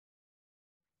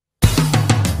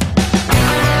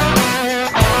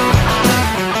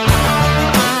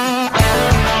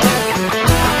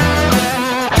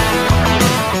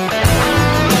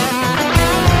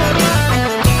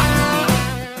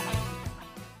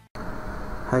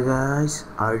Hi guys,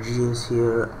 RGS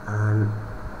here, and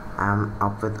I'm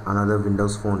up with another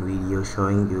Windows Phone video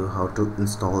showing you how to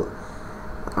install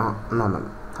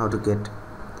how to get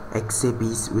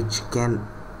XAPs which can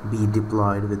be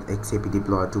deployed with XAP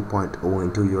Deploy 2.0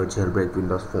 into your jailbreak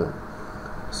Windows Phone.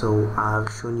 So I've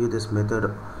shown you this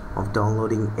method of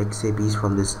downloading XAPs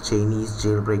from this Chinese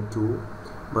jailbreak tool,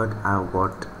 but I've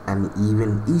got an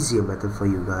even easier method for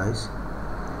you guys.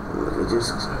 Let me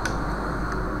just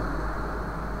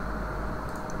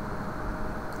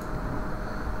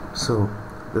So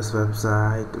this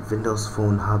website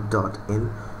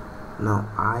windowsphonehub.in. Now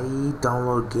I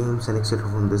download games and etc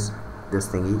from this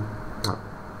thingy.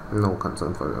 No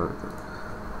concern for everything.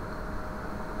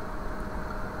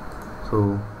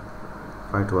 So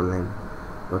FireWall name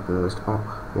button list or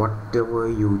whatever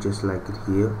you just like it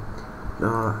here.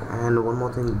 And one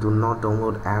more thing, do not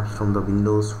download apps from the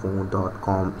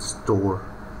windowsphone.com store,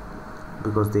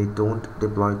 because they don't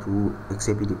deploy through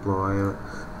XAP deployer.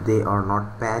 They are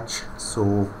not patched,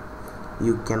 so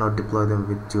you cannot deploy them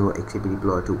with your XAP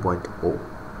deployer 2.0.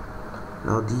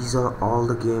 now these are all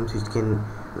the games which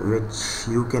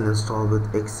you can install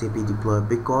with XAP deployer,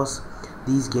 because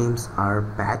these games are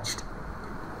patched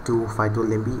to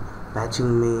FireWall.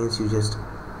 Patching means you just,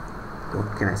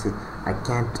 what can I say, I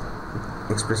can't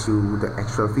express you the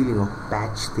actual feeling of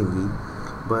patch thingy,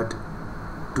 but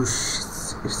to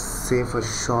say for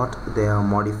short, they are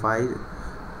modified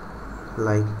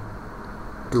like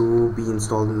to be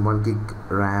installed in 1 gig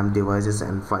RAM devices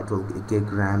and 512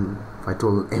 gig RAM,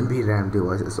 512 MB RAM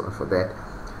devices. Sorry for that.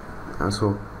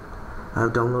 So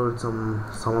I've downloaded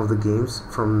some of the games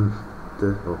from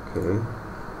the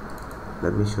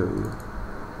let me show you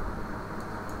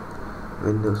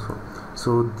Windows Phone.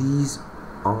 So these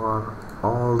are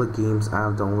all the games I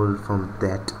have downloaded from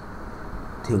that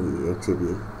thingy,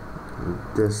 XAP,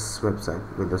 this website,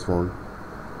 Windows Phone.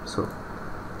 So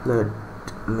let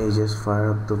me just fire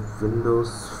up the Windows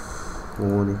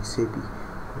Phone XAP.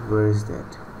 Where is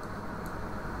that?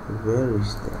 Where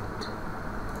is that?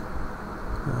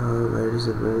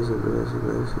 Where is it?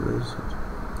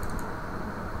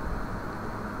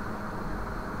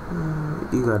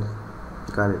 You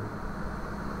got it.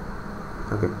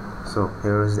 Okay, so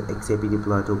here is the XAP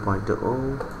Deploy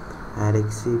 2.0. Add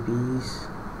XAPs.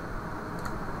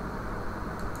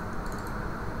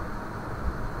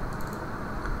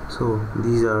 So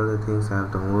these are the things I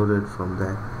have downloaded from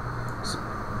that. So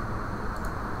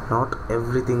not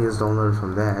everything is downloaded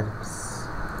from that.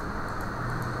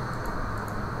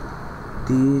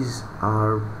 These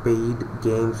are paid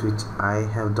games which I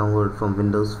have downloaded from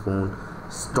Windows Phone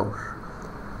store.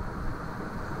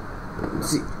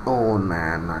 See, oh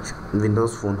man, not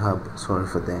Windows Phone Hub, sorry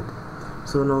for that.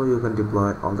 So now you can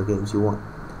deploy all the games you want.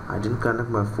 I didn't connect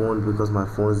my phone because my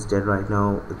phone is dead right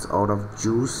now. It's out of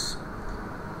juice.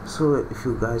 So if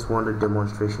you guys want a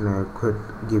demonstration, I could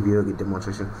give you a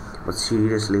demonstration, but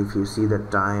seriously, if you see the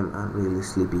time, I'm really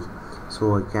sleepy,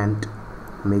 so I can't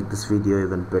make this video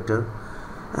even better,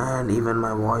 and even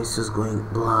my voice is going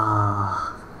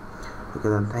blah. Okay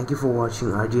then, thank you for watching.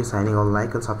 RGS signing out.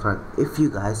 Like and subscribe. If you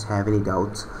guys have any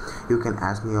doubts, you can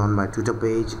ask me on my Twitter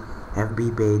page,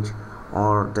 FB page,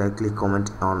 or directly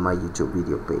comment on my YouTube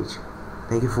video page.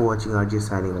 Thank you for watching. RGS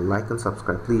signing out. Like and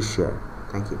subscribe. Please share.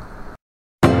 Thank you.